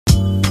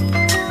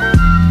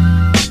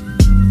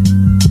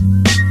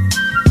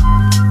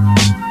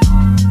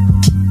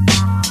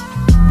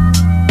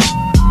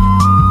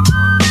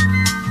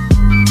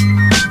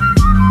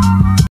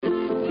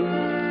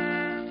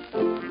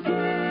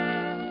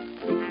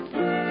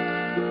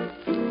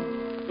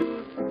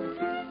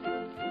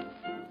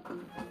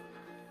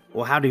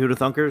Well, howdy, Hoota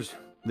Thunkers.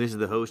 This is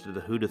the host of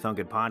the Hoota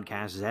Thunkin'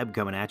 podcast, Zeb,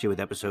 coming at you with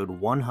episode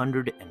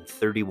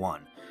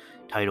 131,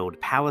 titled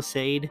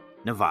Palisade,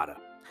 Nevada.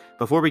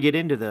 Before we get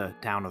into the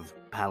town of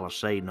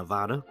Palisade,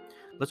 Nevada,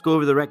 let's go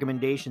over the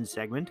recommendation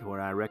segment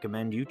where I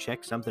recommend you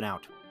check something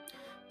out.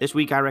 This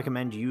week, I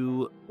recommend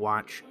you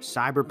watch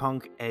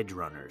Cyberpunk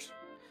Edgerunners.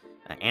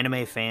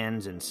 Anime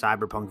fans and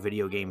Cyberpunk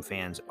video game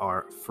fans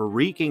are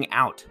freaking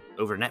out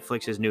over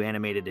Netflix's new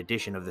animated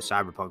edition of the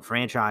Cyberpunk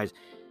franchise.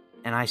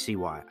 And I see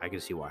why. I can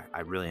see why.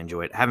 I really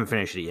enjoy it. I haven't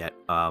finished it yet,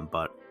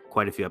 but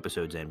quite a few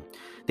episodes in.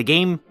 The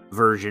game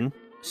version,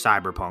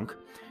 Cyberpunk,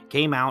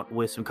 came out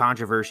with some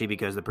controversy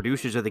because the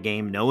producers of the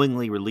game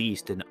knowingly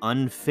released an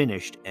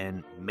unfinished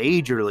and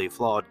majorly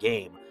flawed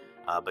game,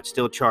 but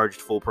still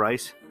charged full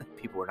price.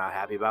 People were not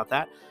happy about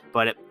that,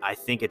 but I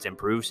think it's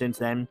improved since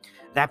then.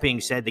 That being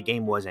said, the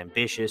game was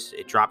ambitious.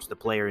 It drops the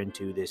player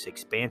into this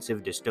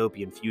expansive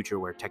dystopian future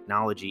where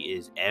technology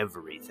is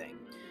everything.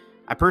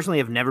 I personally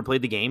have never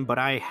played the game, but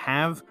I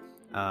have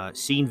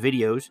seen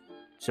videos,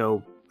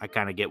 so I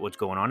kind of get what's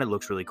going on. It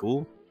looks really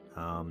cool.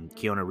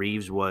 Keanu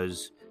Reeves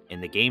was in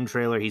the game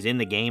trailer. He's in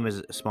the game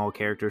as a small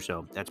character,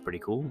 so that's pretty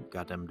cool.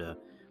 Got them to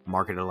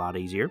market it a lot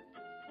easier.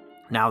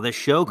 Now, this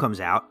show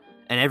comes out,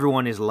 and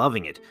everyone is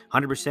loving it.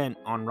 100%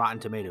 on Rotten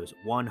Tomatoes.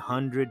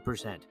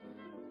 100%.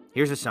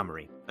 Here's a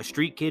summary. A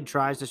street kid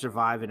tries to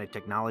survive in a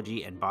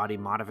technology and body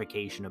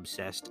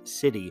modification-obsessed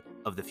city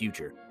of the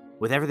future.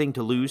 With everything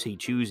to lose, he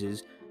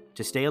chooses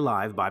to stay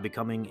alive by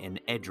becoming an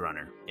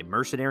edgerunner, a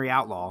mercenary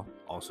outlaw,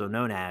 also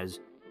known as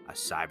a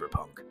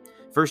cyberpunk.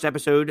 First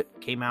episode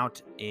came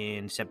out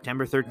in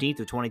September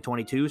 13th of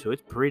 2022, so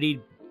it's pretty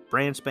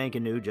brand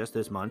spanking new just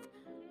this month.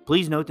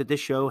 Please note that this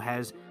show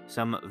has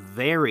some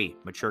very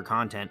mature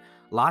content,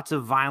 lots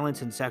of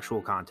violence and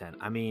sexual content.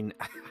 I mean,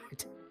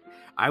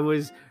 I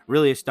was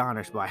really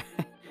astonished by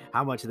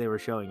how much they were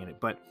showing in it,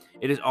 but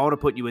it is all to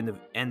put you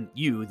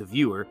the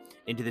viewer,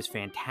 into this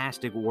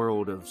fantastic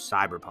world of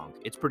cyberpunk.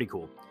 It's pretty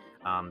cool.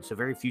 So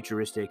very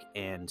futuristic,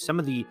 and some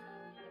of the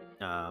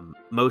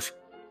most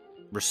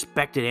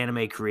respected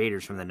anime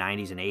creators from the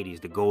 90s and 80s,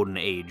 the golden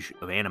age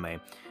of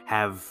anime,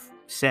 have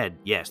said,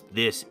 yes,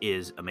 this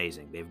is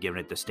amazing. They've given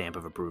it the stamp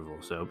of approval.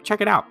 So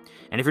check it out.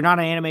 And if you're not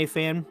an anime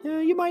fan,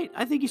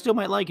 I think you still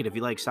might like it if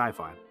you like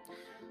sci-fi.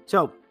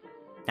 So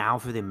now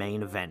for the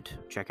main event.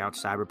 Check out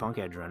Cyberpunk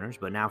Edgerunners,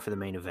 but now for the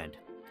main event.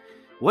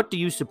 What do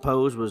you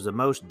suppose was the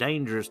most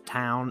dangerous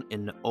town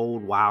in the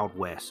old Wild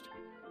West?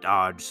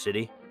 Dodge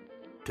City?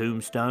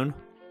 Tombstone?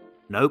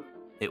 Nope,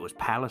 it was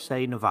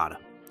Palisade, Nevada.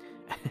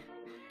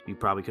 You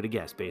probably could have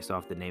guessed based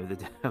off the name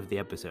of the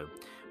episode.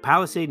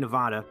 Palisade,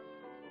 Nevada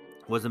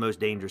was the most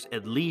dangerous,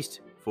 at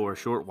least for a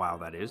short while,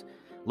 that is.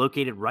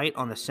 Located right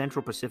on the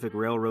Central Pacific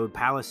Railroad,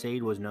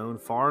 Palisade was known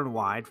far and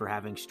wide for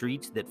having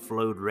streets that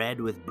flowed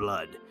red with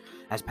blood.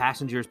 As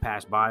passengers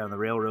passed by on the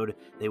railroad,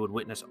 they would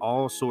witness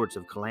all sorts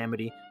of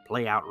calamity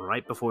play out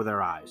right before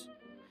their eyes.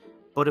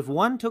 But if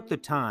one took the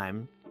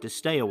time to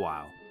stay a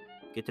while,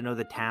 get to know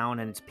the town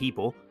and its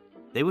people,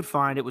 they would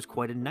find it was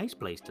quite a nice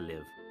place to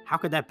live. How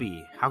could that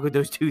be? How could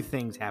those two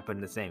things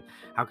happen the same?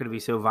 How could it be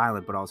so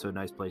violent but also a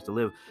nice place to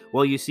live?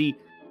 Well, you see,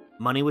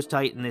 money was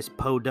tight in this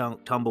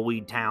podunk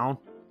tumbleweed town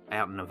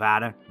out in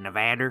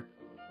Nevada.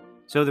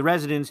 So the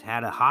residents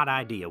had a hot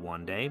idea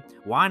one day.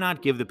 Why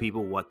not give the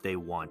people what they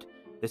want?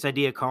 This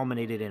idea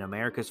culminated in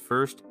America's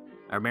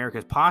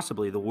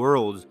possibly the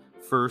world's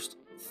first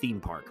theme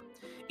park.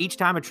 Each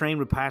time a train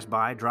would pass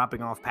by,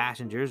 dropping off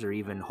passengers or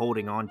even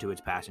holding on to its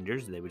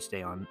passengers, they would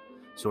stay on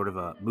sort of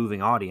a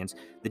moving audience,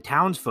 the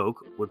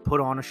townsfolk would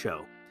put on a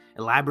show.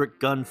 Elaborate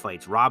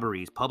gunfights,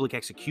 robberies, public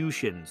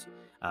executions.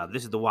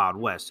 This is the Wild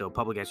West, so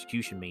public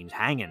execution means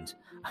hangings,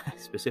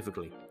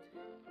 specifically.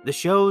 The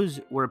shows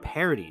were a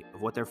parody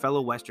of what their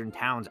fellow Western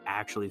towns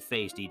actually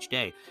faced each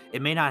day.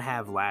 It may not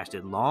have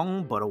lasted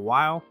long, but a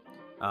while,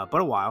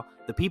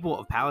 the people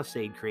of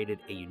Palisade created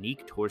a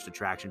unique tourist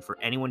attraction for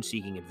anyone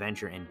seeking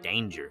adventure and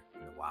danger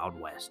in the Wild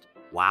West.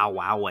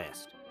 Wow,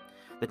 West.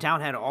 The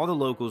town had all the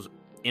locals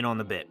in on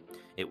the bit.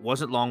 It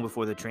wasn't long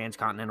before the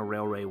Transcontinental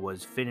Railway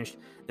was finished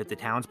that the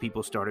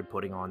townspeople started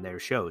putting on their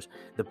shows.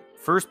 The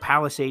first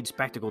Palisade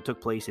spectacle took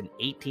place in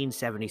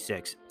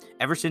 1876.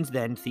 Ever since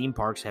then, theme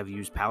parks have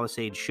used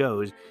Palisade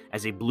shows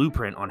as a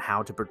blueprint on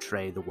how to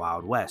portray the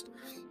Wild West.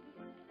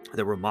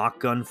 There were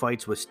mock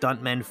gunfights with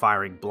stuntmen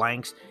firing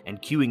blanks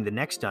and cueing the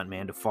next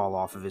stuntman to fall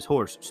off of his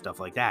horse, stuff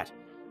like that.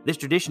 This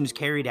tradition is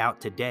carried out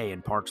today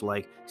in parks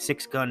like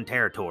Six Gun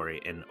Territory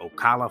in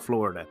Ocala,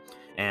 Florida,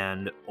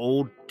 and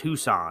Old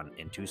Tucson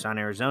in Tucson,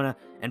 Arizona,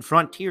 and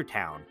Frontier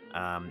Town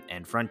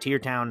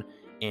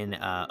in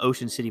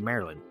Ocean City,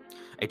 Maryland.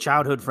 A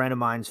childhood friend of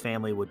mine's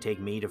family would take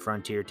me to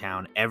Frontier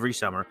Town every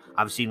summer.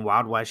 I've seen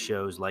Wild West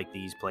shows like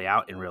these play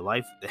out in real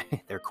life.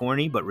 They're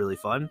corny, but really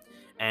fun.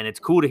 And it's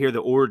cool to hear the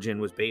origin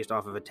was based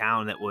off of a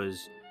town that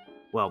was,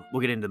 well,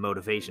 we'll get into the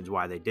motivations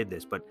why they did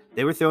this, but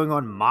they were throwing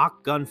on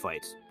mock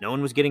gunfights. No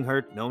one was getting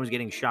hurt, no one was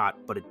getting shot,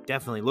 but it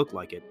definitely looked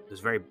like it. It was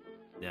very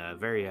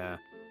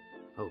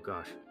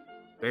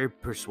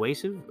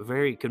persuasive,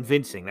 very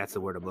convincing. That's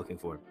the word I'm looking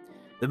for.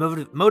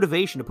 The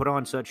motivation to put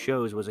on such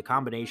shows was a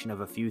combination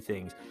of a few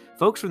things.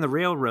 Folks from the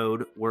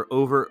railroad were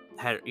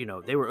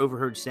they were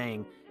overheard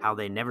saying how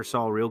they never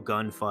saw a real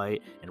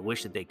gunfight and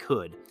wished that they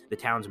could. The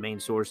town's main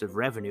source of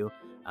revenue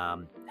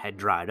had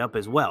dried up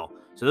as well.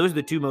 So those are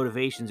the two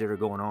motivations that are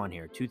going on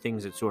here. Two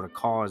things that sort of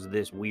caused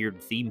this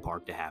weird theme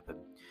park to happen.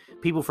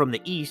 People from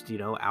the east,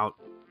 out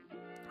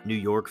New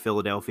York,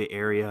 Philadelphia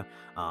area,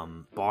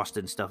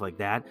 Boston, stuff like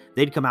that.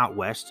 They'd come out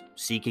west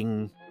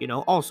seeking,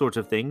 all sorts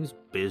of things,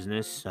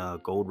 business,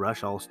 gold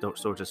rush, all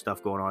sorts of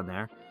stuff going on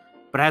there.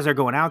 But as they're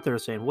going out there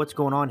saying, what's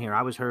going on here?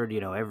 I was heard,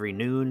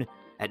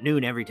 at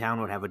noon, every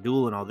town would have a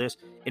duel and all this.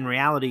 In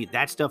reality,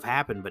 that stuff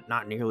happened, but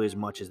not nearly as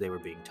much as they were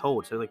being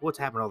told. So like, what's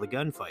happened to all the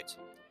gunfights?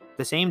 At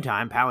the same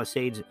time,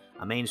 Palisades,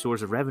 a main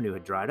source of revenue,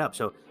 had dried up.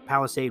 So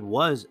Palisade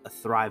was a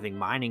thriving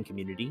mining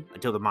community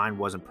until the mine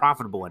wasn't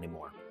profitable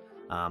anymore.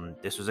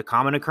 This was a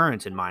common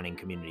occurrence in mining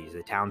communities.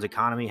 The town's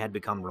economy had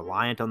become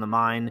reliant on the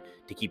mine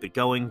to keep it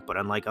going, but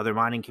unlike other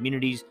mining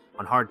communities,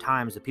 on hard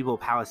times, the people of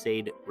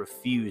Palisade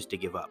refused to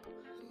give up.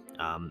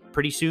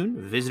 Pretty soon,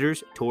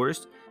 visitors,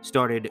 tourists,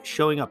 started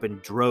showing up in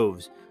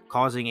droves,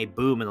 causing a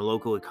boom in the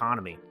local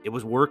economy. It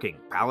was working.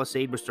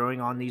 Palisade was throwing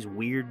on these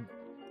weird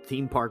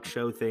theme park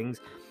show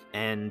things,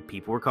 and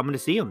people were coming to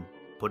see them,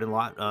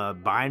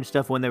 buying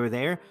stuff when they were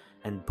there,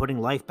 and putting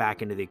life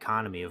back into the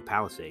economy of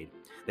Palisade.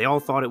 They all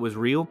thought it was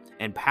real,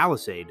 and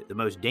Palisade, the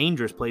most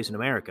dangerous place in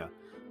America,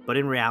 but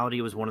in reality,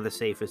 it was one of the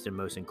safest and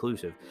most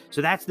inclusive.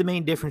 So that's the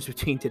main difference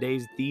between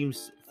today's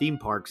theme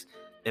parks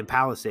and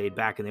Palisade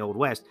back in the Old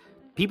West.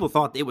 People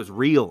thought it was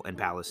real in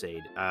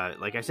Palisade.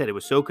 Like I said, it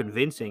was so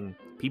convincing.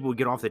 People would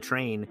get off the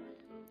train,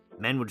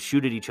 men would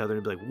shoot at each other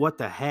and be like, what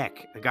the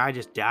heck? A guy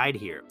just died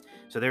here.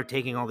 So they're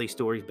taking all these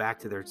stories back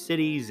to their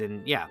cities,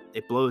 and yeah,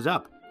 it blows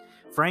up.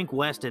 Frank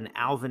West and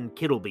Alvin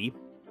Kittleby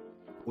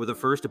were the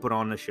first to put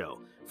on the show.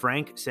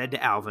 Frank said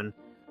to Alvin,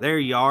 "There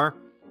you are,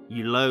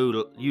 you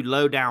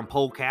low down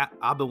polecat.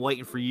 I've been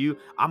waiting for you.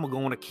 I'm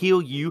going to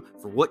kill you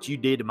for what you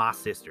did to my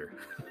sister."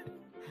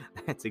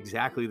 That's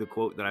exactly the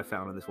quote that I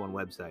found on this one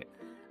website.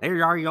 "There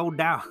you are, you old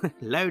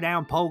low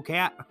down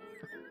polecat.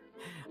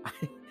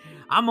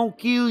 I'm going to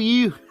kill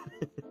you."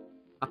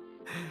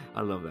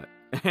 I love that.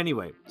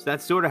 Anyway, so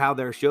that's sort of how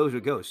their shows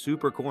would go.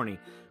 Super corny.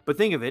 But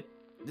think of it.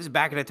 This is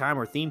back at a time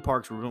where theme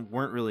parks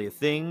weren't really a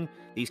thing.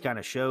 These kind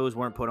of shows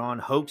weren't put on.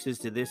 Hoaxes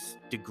to this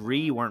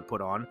degree weren't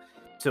put on.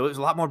 So it was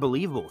a lot more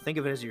believable. Think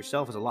of it as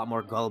yourself as a lot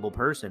more gullible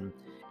person.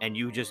 And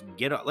you just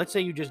let's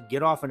say you just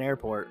get off an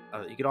airport,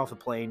 you get off a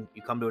plane,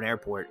 you come to an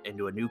airport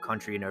into a new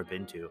country you've never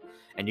been to,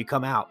 and you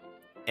come out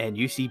and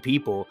you see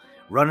people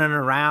running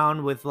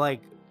around with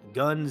like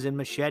guns and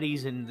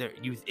machetes, and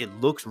it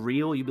looks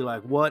real. You'd be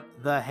like, what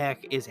the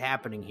heck is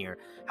happening here?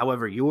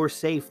 However, you're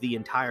safe the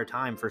entire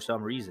time for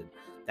some reason.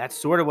 That's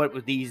sort of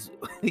what these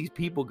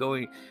people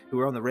who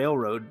were on the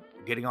railroad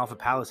getting off of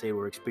Palisade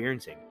were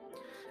experiencing.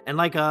 And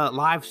like a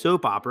live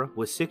soap opera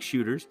with 6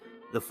 shooters,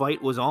 the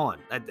fight was on.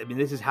 I mean,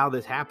 this is how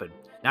this happened.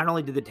 Not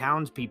only did the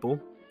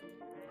townsfolk,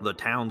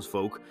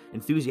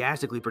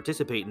 enthusiastically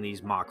participate in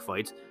these mock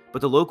fights,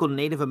 but the local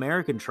Native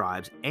American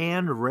tribes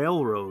and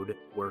railroad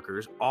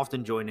workers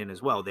often joined in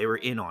as well. They were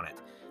in on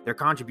it. Their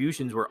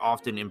contributions were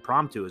often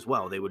impromptu as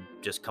well. They would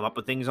just come up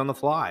with things on the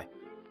fly.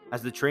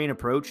 As the train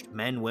approached,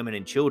 men, women,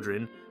 and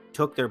children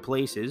took their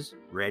places,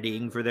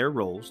 readying for their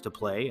roles to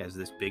play as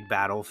this fake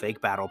battle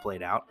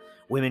played out.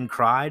 Women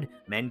cried,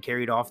 men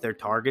carried off their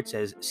targets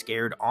as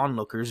scared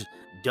onlookers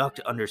ducked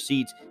under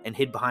seats and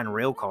hid behind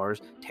rail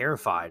cars,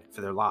 terrified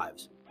for their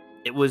lives.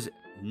 It was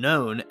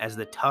known as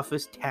the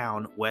toughest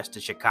town west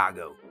of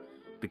Chicago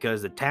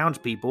because the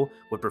townspeople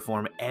would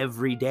perform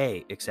every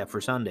day except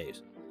for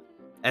Sundays.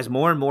 As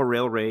more and more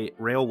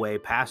railway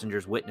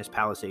passengers witnessed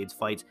Palisades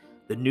fights,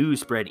 the news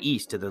spread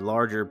east to the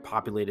larger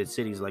populated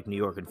cities like New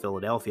York and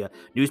Philadelphia.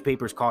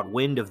 Newspapers caught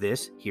wind of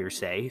this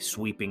hearsay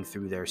sweeping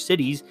through their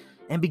cities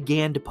and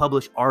began to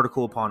publish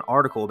article upon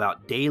article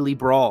about daily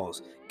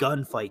brawls,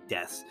 gunfight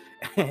deaths,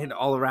 and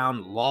all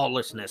around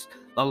lawlessness.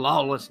 The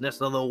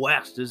lawlessness of the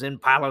West is in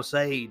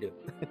Palisade.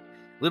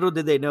 Little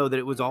did they know that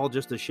it was all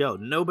just a show.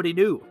 Nobody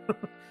knew.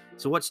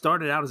 So what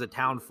started out as a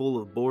town full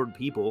of bored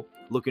people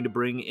looking to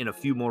bring in a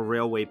few more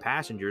railway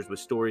passengers with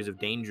stories of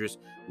dangerous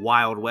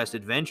Wild West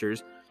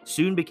adventures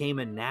soon became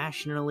a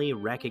nationally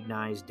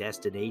recognized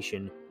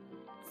destination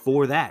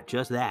for that,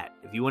 just that.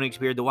 If you want to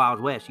experience the Wild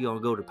West, you're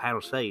going to go to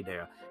Palisade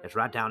there. It's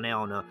right down there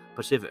on the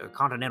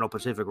Continental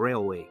Pacific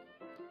Railway.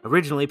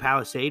 Originally,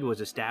 Palisade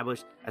was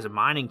established as a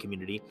mining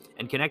community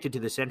and connected to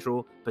the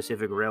Central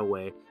Pacific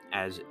Railway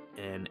as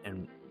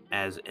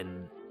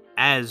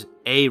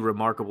a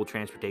remarkable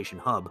transportation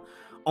hub,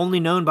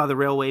 only known by the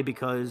railway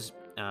because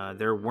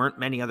there weren't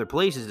many other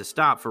places to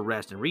stop for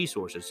rest and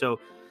resources. So,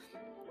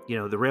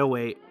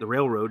 the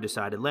railroad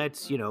decided,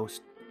 let's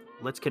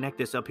connect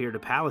this up here to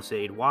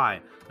Palisade.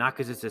 Why? Not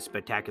because it's a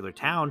spectacular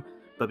town,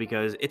 but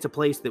because it's a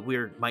place that we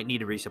might need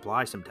to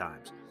resupply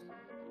sometimes.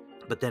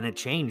 But then it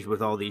changed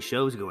with all these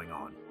shows going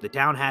on. The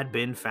town had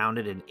been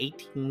founded in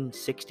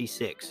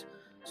 1866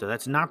 So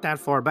that's not that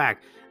far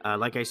back.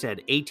 Like I said,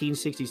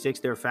 1866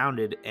 they're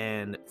founded,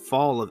 and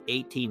fall of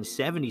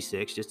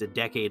 1876, just a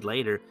decade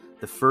later,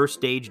 the first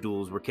stage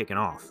duels were kicking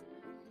off.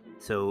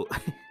 So,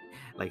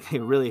 like, they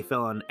really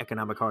fell on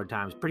economic hard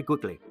times pretty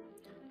quickly.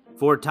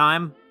 For a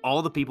time,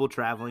 all the people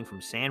traveling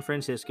from San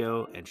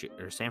Francisco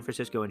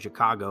and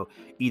Chicago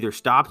either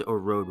stopped or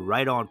rode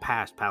right on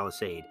past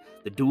Palisade.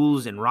 The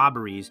duels and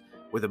robberies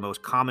were the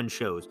most common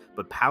shows,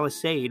 but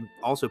Palisade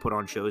also put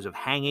on shows of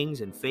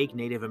hangings and fake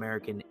Native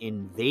American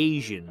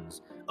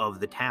invasions of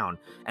the town.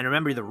 And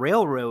remember, the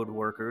railway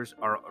workers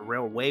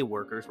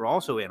were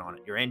also in on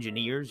it. Your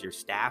engineers, your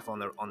staff on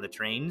the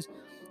trains.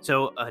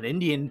 So an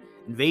Indian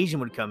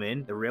invasion would come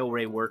in. The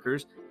railway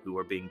workers, who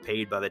were being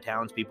paid by the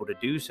townspeople to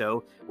do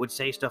so, would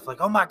say stuff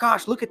like, "Oh my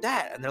gosh, look at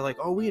that!" And they're like,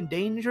 "Are we in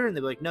danger?" And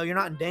they're like, "No, you're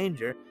not in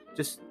danger.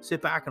 Just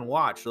sit back and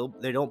watch."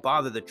 They don't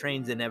bother the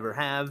trains. They never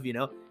have.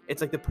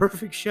 It's like the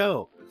perfect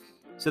show.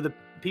 So the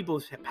people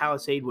of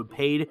Palisade would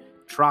pay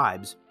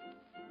tribes,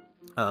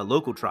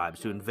 local tribes,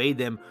 to invade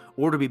them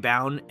or to be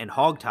bound and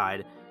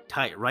hogtied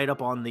tight right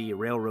up on the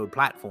railroad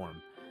platform.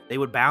 They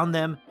would bound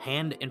them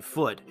hand and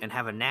foot and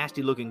have a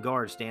nasty-looking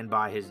guard stand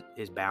by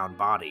his bound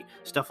body.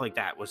 Stuff like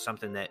that was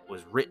something that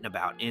was written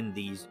about in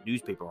these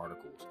newspaper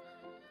articles.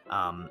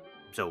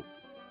 So,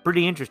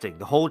 pretty interesting.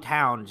 The whole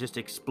town just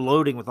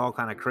exploding with all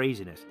kind of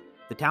craziness.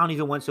 The town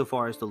even went so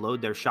far as to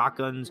load their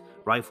shotguns,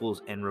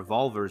 rifles, and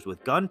revolvers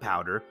with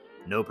gunpowder,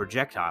 no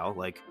projectile.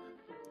 Like,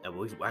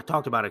 I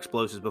talked about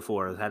explosives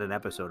before. I had an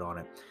episode on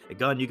it. A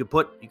gun, you could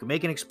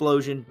make an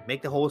explosion,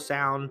 make the whole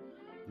sound,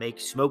 make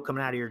smoke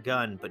coming out of your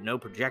gun, but no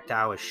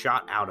projectile is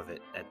shot out of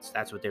it.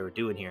 That's what they were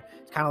doing here.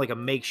 It's kind of like a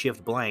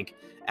makeshift blank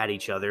at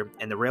each other,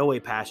 and the railway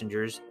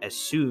passengers, as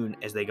soon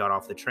as they got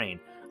off the train,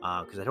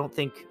 because I don't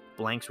think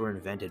blanks were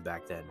invented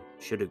back then.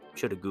 Should have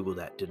Googled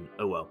that, didn't.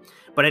 Oh well.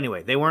 But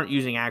anyway, they weren't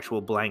using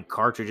actual blank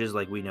cartridges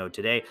like we know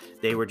today.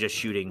 They were just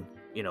shooting,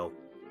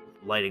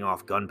 lighting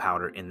off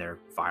gunpowder in their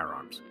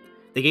firearms.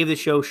 They gave the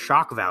show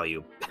shock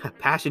value.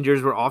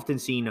 Passengers were often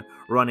seen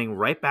running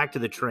right back to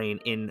the train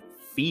in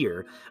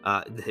fear.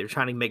 They're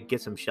trying to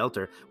get some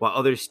shelter, while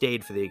others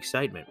stayed for the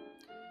excitement.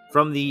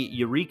 From the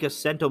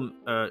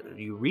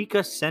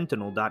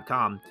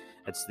EurekaSentinel.com,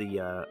 that's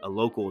a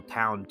local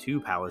town to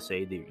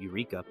Palisade, the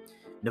Eureka.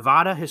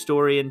 Nevada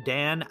historian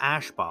Dan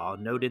Ashbaugh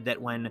noted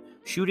that when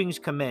shootings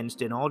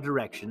commenced in all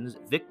directions,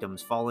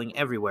 victims falling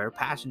everywhere,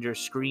 passengers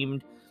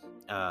screamed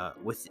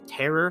with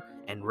terror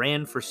and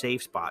ran for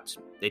safe spots.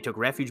 They took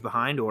refuge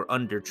behind or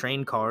under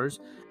train cars.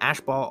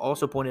 Ashbaugh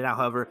also pointed out,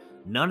 however,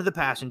 none of the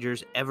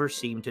passengers ever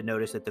seemed to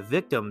notice that the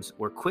victims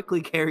were quickly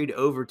carried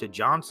over to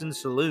Johnson's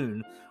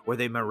Saloon, where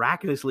they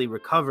miraculously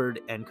recovered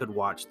and could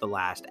watch the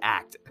last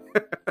act.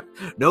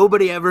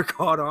 Nobody ever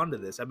caught on to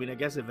this. I mean, I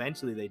guess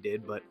eventually they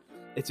did, but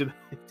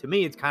to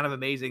me, it's kind of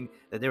amazing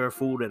that they were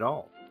fooled at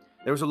all.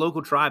 There was a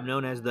local tribe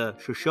known as the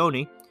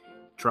Shoshone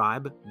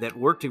tribe that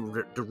worked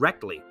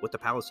directly with the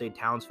Palisade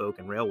townsfolk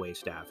and railway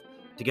staff.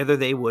 Together,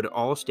 they would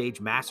all stage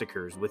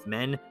massacres with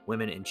men,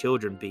 women, and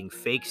children being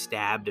fake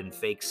stabbed and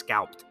fake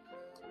scalped.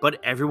 But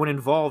everyone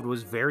involved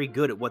was very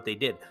good at what they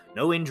did.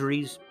 No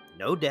injuries,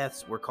 no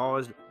deaths were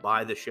caused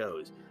by the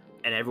shows.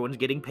 And everyone's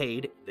getting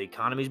paid. The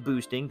economy's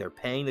boosting. They're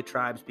paying the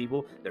tribes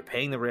people. They're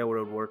paying the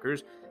railroad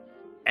workers.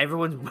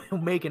 Everyone's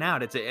making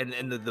out.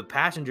 And the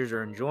passengers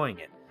are enjoying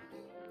it.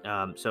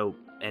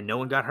 And no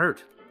one got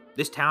hurt.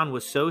 This town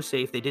was so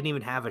safe they didn't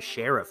even have a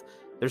sheriff.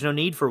 There's no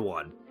need for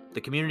one. The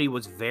community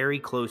was very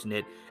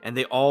close-knit, and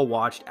they all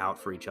watched out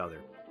for each other.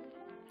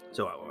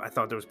 So I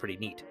thought that was pretty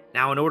neat.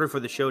 Now, in order for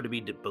the show to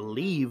be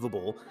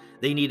believable,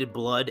 they needed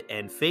blood,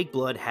 and fake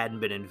blood hadn't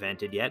been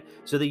invented yet,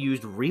 so they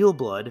used real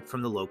blood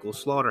from the local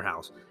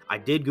slaughterhouse. I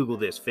did Google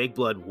this. Fake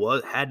blood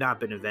had not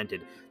been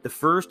invented. The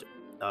first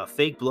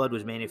fake blood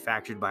was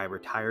manufactured by a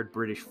retired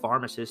British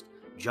pharmacist,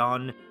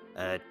 John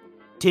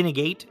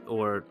Tanigate,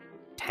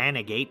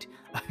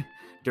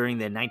 during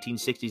the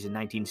 1960s and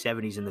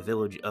 1970s in the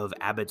village of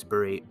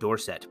Abbotsbury,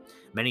 Dorset.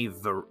 Many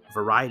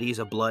varieties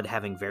of blood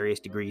having various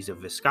degrees of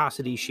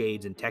viscosity,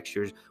 shades, and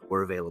textures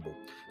were available.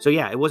 So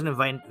yeah, it wasn't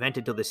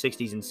invented till the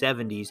 60s and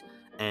 70s,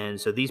 and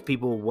so these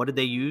people, what did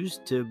they use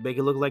to make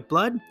it look like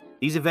blood?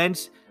 These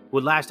events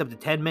would last up to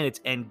 10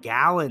 minutes, and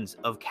gallons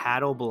of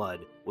cattle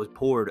blood was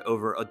poured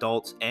over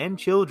adults and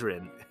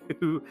children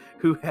who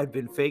had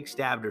been fake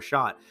stabbed or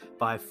shot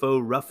by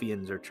faux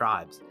ruffians or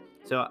tribes.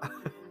 So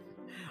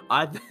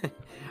I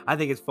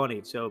think it's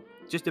funny. So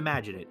just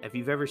imagine it. If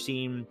you've ever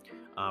seen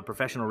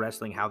professional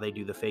wrestling, how they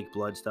do the fake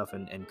blood stuff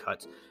and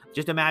cuts,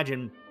 just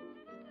imagine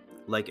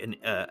like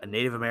a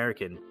Native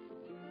American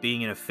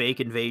being in a fake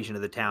invasion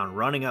of the town,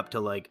 running up to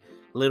like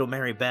little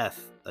Mary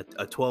Beth,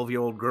 a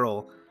 12-year-old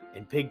girl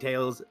in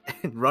pigtails,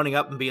 and running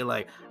up and being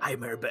like, "Hey,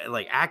 Mary Beth,"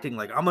 like acting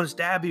like, "I'm going to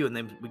stab you." And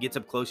then we gets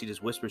up close, he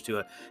just whispers to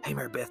her, "Hey,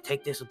 Mary Beth,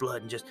 take this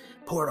blood and just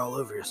pour it all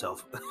over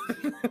yourself."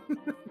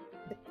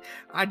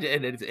 And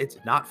it's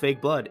not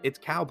fake blood, it's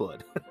cow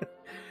blood.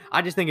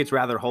 I just think it's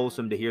rather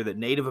wholesome to hear that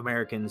Native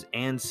Americans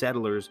and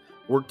settlers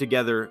worked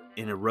together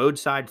in a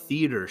roadside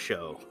theater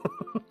show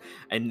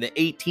in the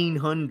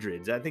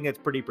 1800s. I think that's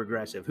pretty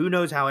progressive. Who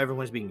knows how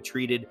everyone's being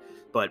treated,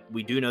 but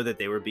we do know that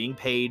they were being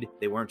paid.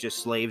 They weren't just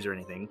slaves or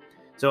anything.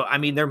 So, I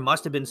mean, there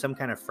must have been some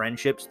kind of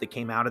friendships that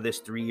came out of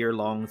this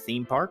 3-year-long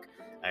theme park.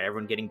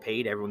 Everyone getting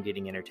paid, everyone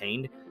getting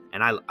entertained.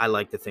 And I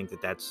like to think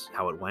that that's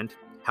how it went.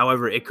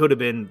 However, it could have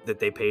been that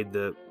they paid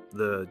the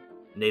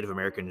Native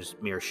Americans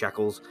mere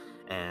shekels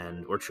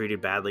and were treated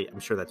badly. I'm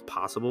sure that's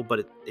possible,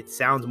 but it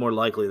sounds more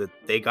likely that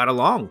they got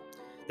along.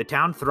 The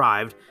town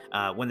thrived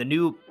when the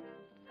new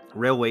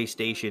railway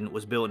station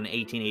was built in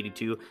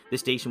 1882. This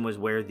station was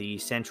where the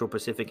Central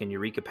Pacific and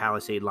Eureka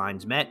Palisade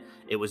lines met.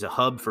 It was a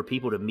hub for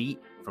people to meet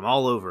from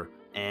all over.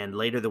 And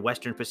later, the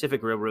Western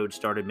Pacific Railroad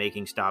started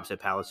making stops at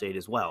Palisade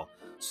as well.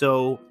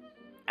 So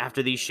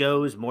after these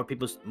shows,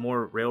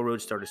 more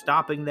railroads started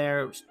stopping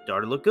there,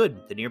 started to look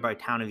good. The nearby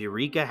town of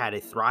Eureka had a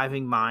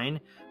thriving mine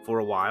for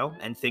a while,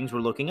 and things were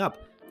looking up.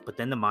 But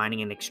then the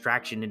mining and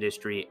extraction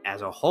industry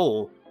as a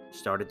whole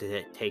started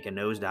to take a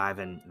nosedive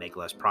and make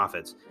less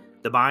profits.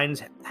 The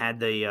mines had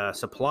the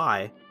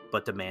supply,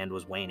 but demand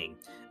was waning.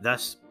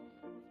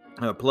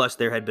 Plus,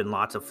 there had been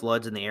lots of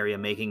floods in the area,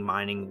 making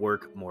mining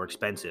work more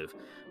expensive.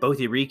 Both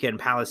Eureka and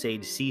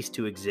Palisade ceased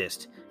to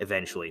exist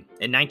eventually.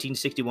 In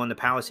 1961, the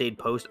Palisade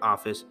post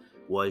office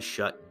was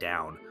shut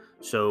down.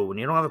 So when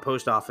you don't have a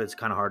post office, it's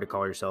kind of hard to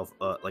call yourself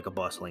like a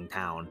bustling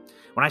town.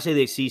 When I say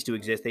they ceased to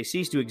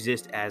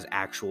exist as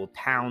actual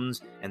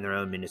towns and their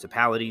own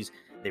municipalities.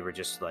 They were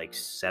just like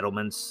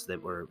settlements that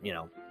were,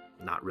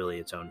 not really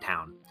its own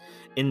town.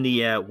 In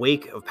the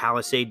wake of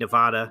Palisade,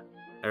 Nevada,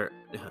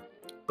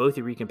 both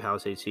Eureka and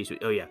Palisade ceased.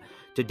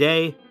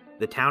 Today,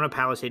 the town of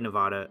Palisade,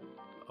 Nevada,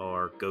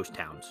 are ghost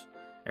towns.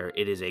 Or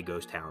it is a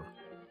ghost town.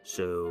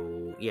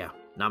 So, yeah,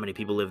 not many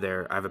people live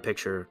there. I have a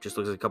picture. Just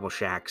looks like a couple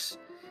shacks.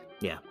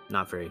 Yeah,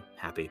 not very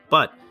happy.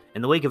 But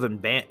in the wake of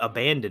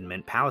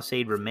abandonment,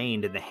 Palisade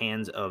remained in the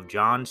hands of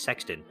John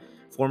Sexton,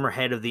 former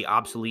head of the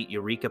obsolete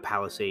Eureka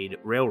Palisade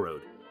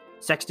Railroad.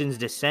 Sexton's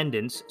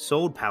descendants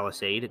sold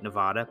Palisade,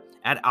 Nevada,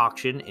 at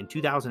auction in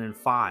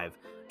 2005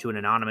 to an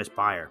anonymous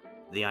buyer.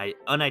 The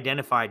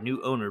unidentified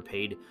new owner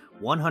paid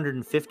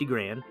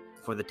 $150,000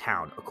 for the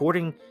town.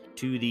 According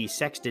to the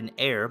Sexton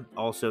heir,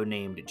 also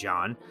named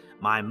John,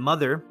 my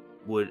mother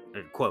would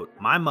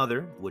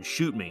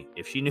shoot me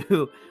if she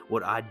knew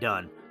what I'd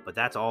done. But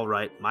that's all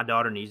right. My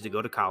daughter needs to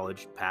go to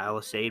college.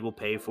 Palisade will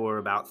pay for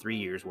about 3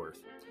 years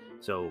worth.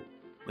 So,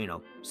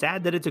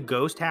 sad that it's a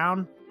ghost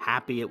town.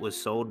 Happy it was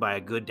sold by a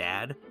good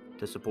dad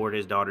to support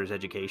his daughter's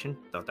education.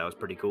 Thought that was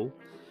pretty cool.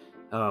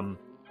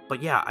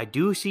 But yeah, I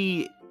do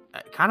see,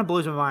 it kind of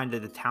blows my mind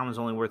that the town is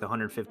only worth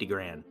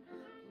 $150,000.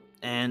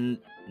 And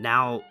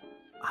now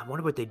I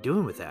wonder what they're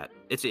doing with that.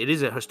 It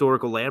is a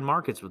historical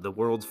landmark. It's the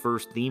world's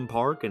first theme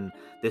park, and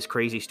this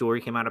crazy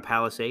story came out of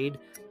Palisade,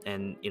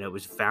 and it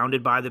was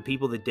founded by the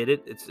people that did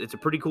it. It's a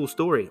pretty cool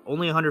story.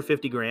 Only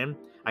 $150,000,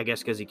 I guess,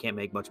 because you can't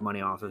make much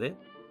money off of it.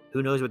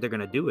 Who knows what they're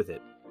gonna do with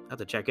it? I'll have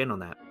to check in on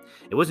that.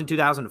 It was in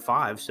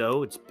 2005,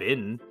 so it's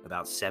been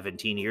about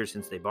 17 years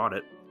since they bought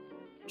it.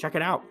 Check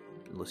it out.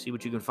 Let's see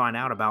what you can find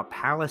out about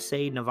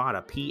Palisade,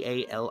 Nevada.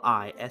 Palisade.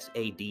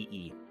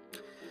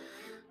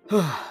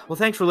 Well,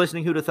 thanks for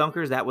listening, Hoota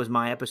Thunkers. That was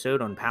my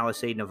episode on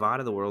Palisade,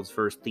 Nevada, the world's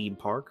first theme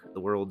park,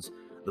 the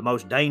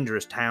most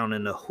dangerous town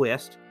in the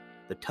West,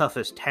 the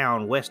toughest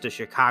town west of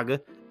Chicago.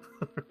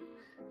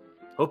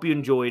 Hope you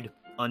enjoyed.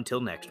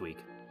 Until next week.